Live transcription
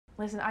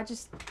Listen, I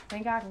just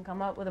think I can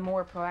come up with a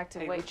more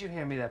proactive way. Would you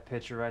hand me that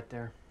picture right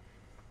there?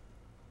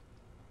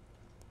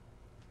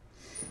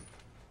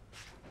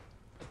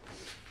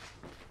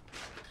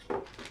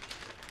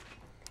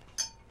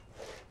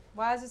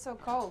 Why is it so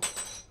cold?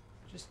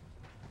 Just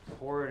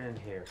pour it in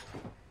here.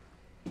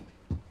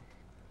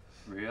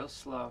 Real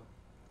slow.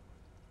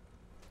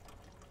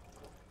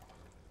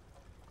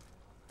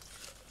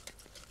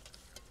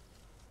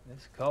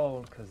 It's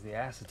cold because the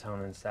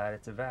acetone inside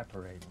it's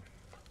evaporating.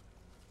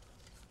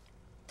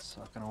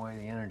 Sucking away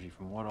the energy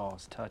from what all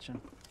it's touching.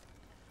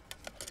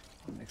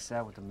 I'll mix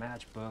that with the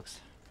matchbooks,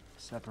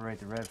 separate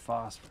the red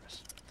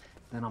phosphorus.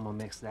 Then I'm gonna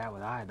mix that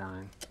with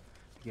iodine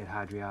to get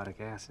hydriodic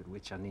acid,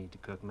 which I need to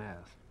cook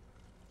meth.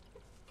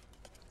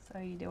 So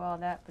you do all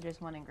that for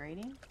just one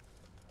ingredient?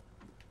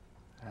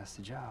 That's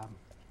the job.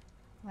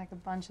 Like a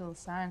bunch of little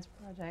science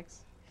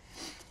projects.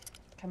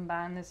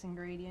 Combine this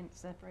ingredient,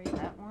 separate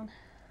that one.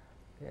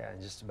 Yeah,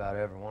 and just about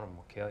every one of them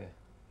will kill you.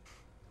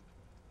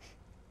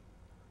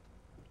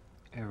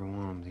 Every one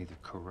of them's either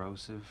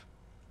corrosive,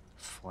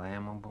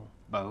 flammable,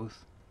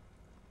 both.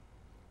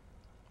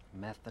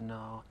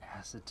 Methanol,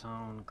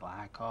 acetone,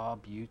 glycol,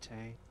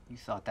 butane. You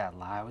thought that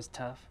lye was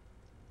tough?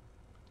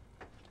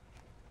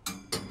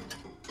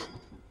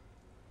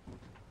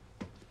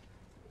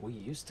 We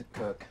used to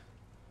cook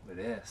with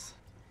this.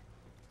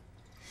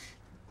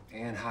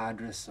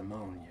 Anhydrous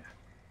ammonia.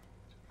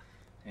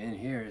 In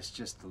here, it's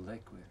just the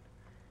liquid.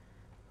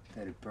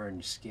 That'd burn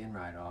your skin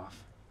right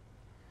off.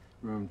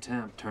 Room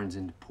temp turns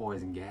into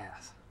poison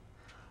gas.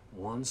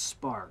 One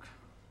spark.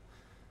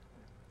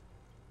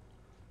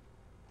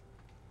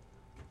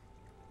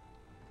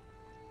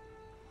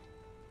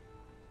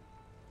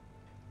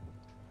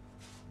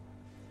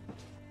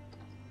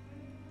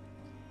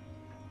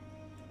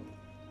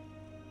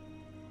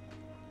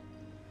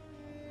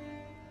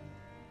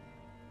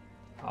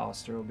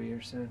 Hollister will be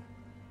here soon.